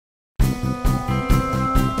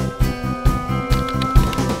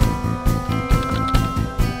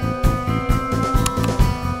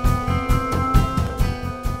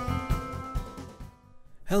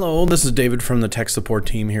Hello, this is David from the tech support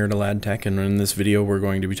team here at Aladtec, and in this video we're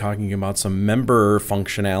going to be talking about some member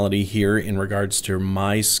functionality here in regards to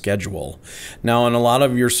My Schedule. Now, in a lot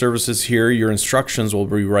of your services here, your instructions will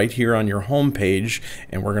be right here on your home page,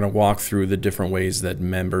 and we're going to walk through the different ways that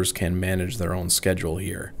members can manage their own schedule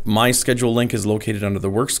here. My Schedule link is located under the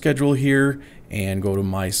work schedule here, and go to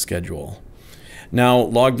My Schedule. Now,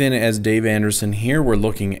 logged in as Dave Anderson here, we're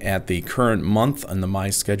looking at the current month on the My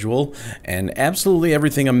Schedule, and absolutely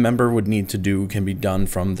everything a member would need to do can be done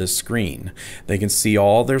from this screen. They can see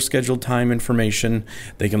all their scheduled time information.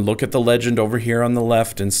 They can look at the legend over here on the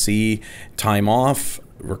left and see time off,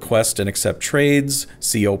 request and accept trades,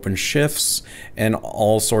 see open shifts, and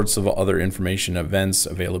all sorts of other information, events,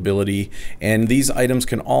 availability. And these items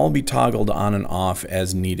can all be toggled on and off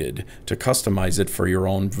as needed to customize it for your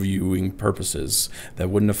own viewing purposes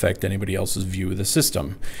that wouldn't affect anybody else's view of the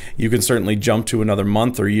system. You can certainly jump to another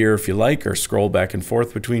month or year if you like, or scroll back and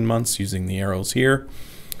forth between months using the arrows here.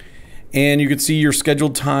 And you can see your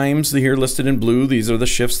scheduled times here listed in blue. These are the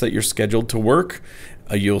shifts that you're scheduled to work.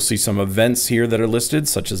 You'll see some events here that are listed,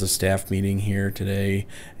 such as a staff meeting here today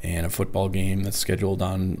and a football game that's scheduled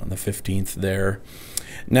on the 15th there.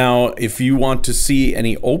 Now, if you want to see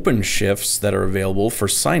any open shifts that are available for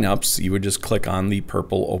signups, you would just click on the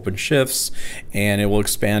purple open shifts, and it will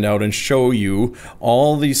expand out and show you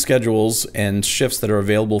all the schedules and shifts that are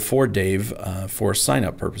available for Dave for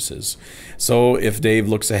sign-up purposes. So if Dave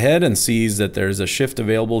looks ahead and sees that there's a shift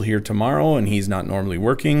available here tomorrow and he's not normally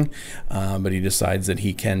working, but he decides that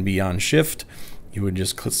he can be on shift, you would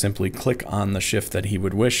just simply click on the shift that he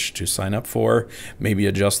would wish to sign up for, maybe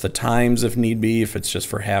adjust the times if need be, if it's just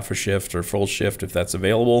for half a shift or full shift if that's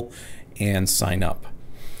available, and sign up.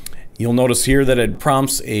 You'll notice here that it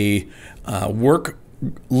prompts a work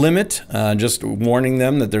limit, just warning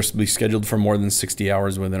them that they're scheduled for more than 60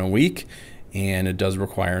 hours within a week, and it does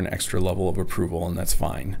require an extra level of approval, and that's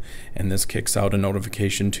fine. And this kicks out a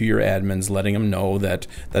notification to your admins letting them know that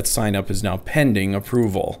that sign up is now pending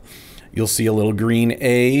approval. You'll see a little green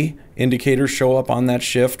A indicator show up on that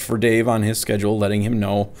shift for Dave on his schedule, letting him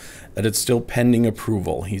know that it's still pending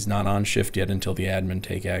approval. He's not on shift yet until the admin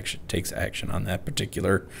takes action on that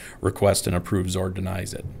particular request and approves or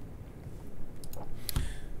denies it.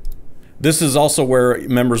 This is also where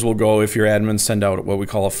members will go if your admins send out what we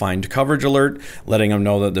call a find coverage alert, letting them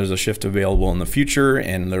know that there's a shift available in the future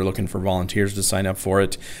and they're looking for volunteers to sign up for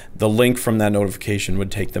it. The link from that notification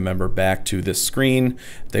would take the member back to this screen.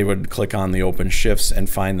 They would click on the open shifts and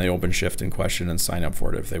find the open shift in question and sign up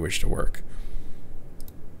for it if they wish to work.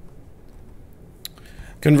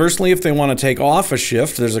 Conversely, if they want to take off a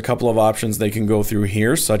shift, there's a couple of options they can go through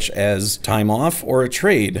here, such as time off or a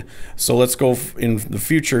trade. So let's go in the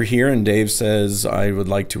future here, and Dave says, I would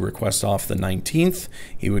like to request off the 19th.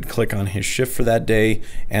 He would click on his shift for that day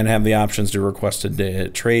and have the options to request a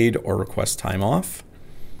trade or request time off.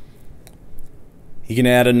 He can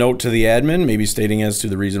add a note to the admin, maybe stating as to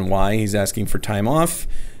the reason why he's asking for time off.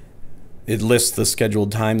 It lists the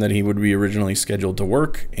scheduled time that he would be originally scheduled to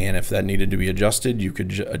work, and if that needed to be adjusted, you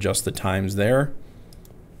could adjust the times there.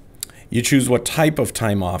 You choose what type of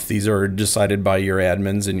time off. These are decided by your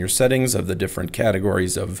admins in your settings of the different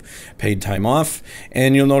categories of paid time off.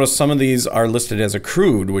 And you'll notice some of these are listed as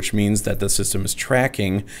accrued, which means that the system is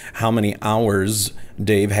tracking how many hours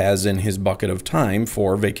Dave has in his bucket of time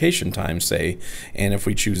for vacation time, say. And if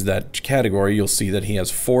we choose that category, you'll see that he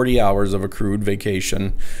has 40 hours of accrued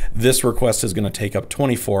vacation. This request is going to take up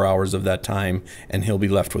 24 hours of that time, and he'll be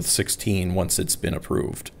left with 16 once it's been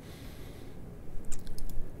approved.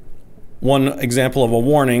 One example of a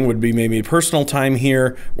warning would be maybe personal time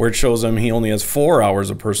here, where it shows him he only has 4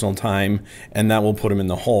 hours of personal time, and that will put him in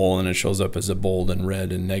the hole, and it shows up as a bold and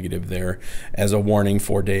red and negative there as a warning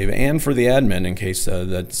for Dave and for the admin in case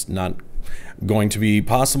that's not going to be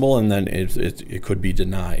possible, and then it could be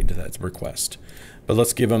denied, that request. But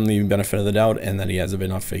let's give him the benefit of the doubt and that he has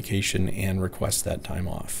enough vacation and request that time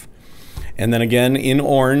off. And then again, in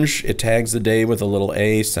orange, it tags the day with a little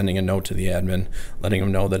A, sending a note to the admin, letting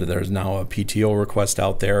them know that there's now a PTO request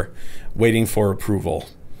out there waiting for approval.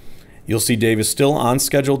 You'll see Dave is still on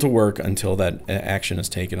schedule to work until that action is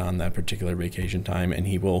taken on that particular vacation time, and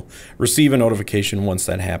he will receive a notification once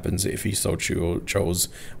that happens if he so chose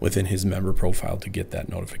within his member profile to get that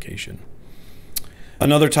notification.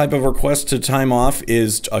 Another type of request to time off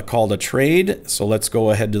is called a trade. So let's go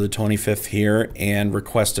ahead to the 25th here and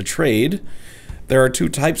request a trade. There are two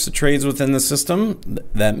types of trades within the system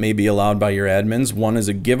that may be allowed by your admins. One is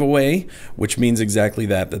a giveaway, which means exactly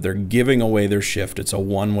that they're giving away their shift. It's a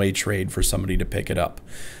one-way trade for somebody to pick it up.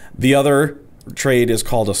 The other trade is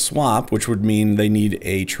called a swap, which would mean they need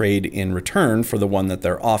a trade in return for the one that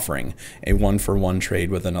they're offering, a one-for-one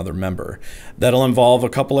trade with another member. That'll involve a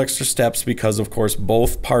couple extra steps because, of course,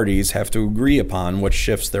 both parties have to agree upon what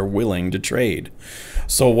shifts they're willing to trade.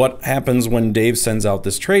 So what happens when Dave sends out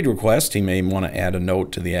this trade request, he may want to add a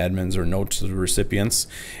note to the admins or note to the recipients,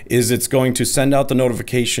 is it's going to send out the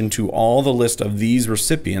notification to all the list of these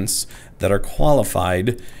recipients that are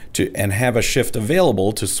qualified to and have a shift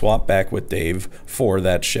available to swap back with Dave for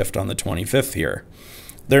that shift on the 25th here.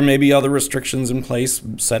 There may be other restrictions in place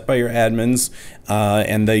set by your admins,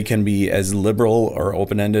 and they can be as liberal or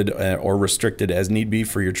open-ended or restricted as need be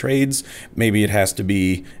for your trades. Maybe it has to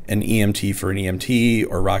be an EMT for an EMT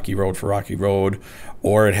or Rocky Road for Rocky Road,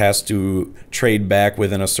 or it has to trade back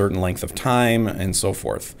within a certain length of time and so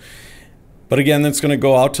forth. But again, that's going to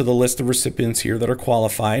go out to the list of recipients here that are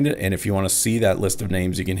qualified, and if you want to see that list of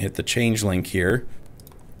names, you can hit the change link here.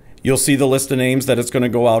 You'll see the list of names that it's going to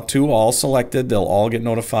go out to, all selected. They'll all get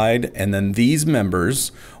notified, and then these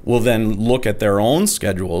members will then look at their own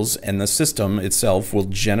schedules, and the system itself will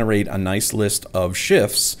generate a nice list of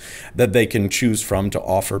shifts that they can choose from to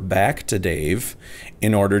offer back to Dave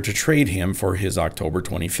in order to trade him for his October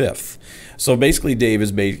 25th. So basically, Dave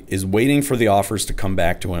is waiting for the offers to come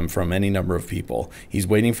back to him from any number of people. He's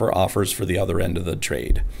waiting for offers for the other end of the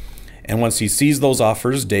trade. And once he sees those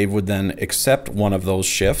offers, Dave would then accept one of those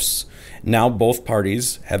shifts. Now both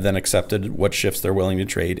parties have then accepted what shifts they're willing to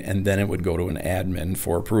trade, and then it would go to an admin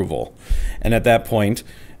for approval. And at that point,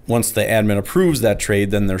 once the admin approves that trade,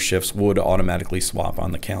 then their shifts would automatically swap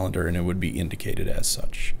on the calendar, and it would be indicated as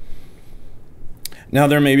such. Now,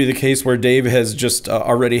 there may be the case where Dave has just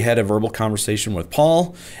already had a verbal conversation with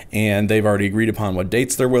Paul, and they've already agreed upon what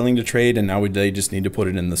dates they're willing to trade, and now they just need to put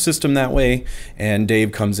it in the system that way, and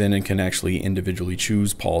Dave comes in and can actually individually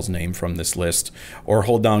choose Paul's name from this list, or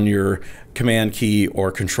hold down your command key or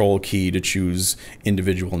control key to choose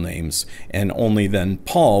individual names, and only then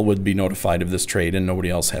Paul would be notified of this trade, and nobody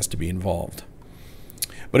else has to be involved.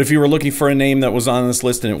 But if you were looking for a name that was on this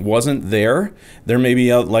list and it wasn't there, there may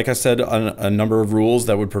be, like I said, a number of rules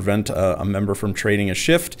that would prevent a member from trading a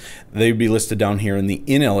shift. They'd be listed down here in the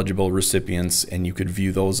ineligible recipients, and you could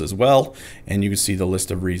view those as well. And you can see the list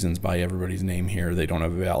of reasons by everybody's name here. They don't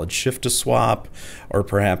have a valid shift to swap, or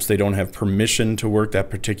perhaps they don't have permission to work that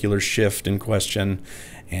particular shift in question,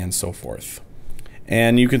 and so forth.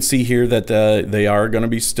 And you can see here that they are going to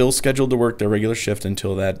be still scheduled to work their regular shift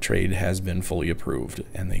until that trade has been fully approved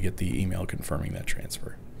and they get the email confirming that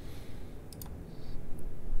transfer.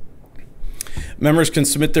 Members can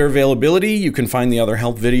submit their availability. You can find the other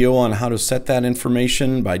help video on how to set that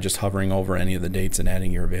information by just hovering over any of the dates and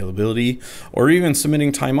adding your availability, or even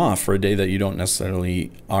submitting time off for a day that you don't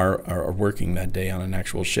necessarily are working that day on an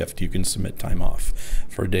actual shift. You can submit time off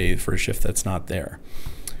for a shift that's not there.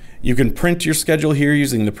 You can print your schedule here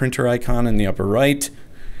using the printer icon in the upper right.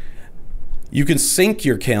 You can sync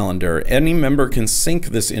your calendar. Any member can sync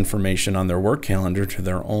this information on their work calendar to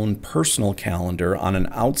their own personal calendar on an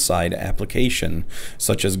outside application,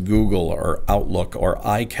 such as Google or Outlook or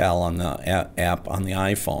iCal on the app on the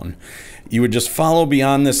iPhone. You would just follow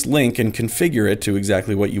beyond this link and configure it to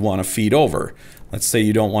exactly what you want to feed over. Let's say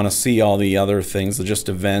you don't want to see all the other things, just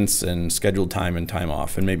events and scheduled time and time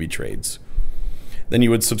off, and maybe trades. Then you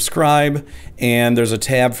would subscribe, and there's a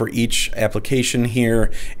tab for each application here,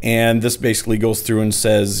 and this basically goes through and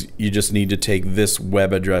says you just need to take this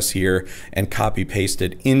web address here and copy paste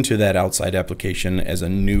it into that outside application as a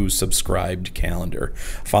new subscribed calendar,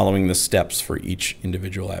 following the steps for each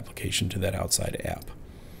individual application to that outside app.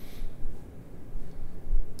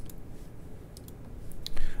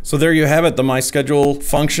 So there you have it, the My Schedule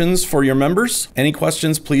functions for your members. Any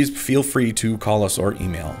questions, please feel free to call us or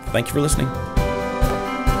email. Thank you for listening.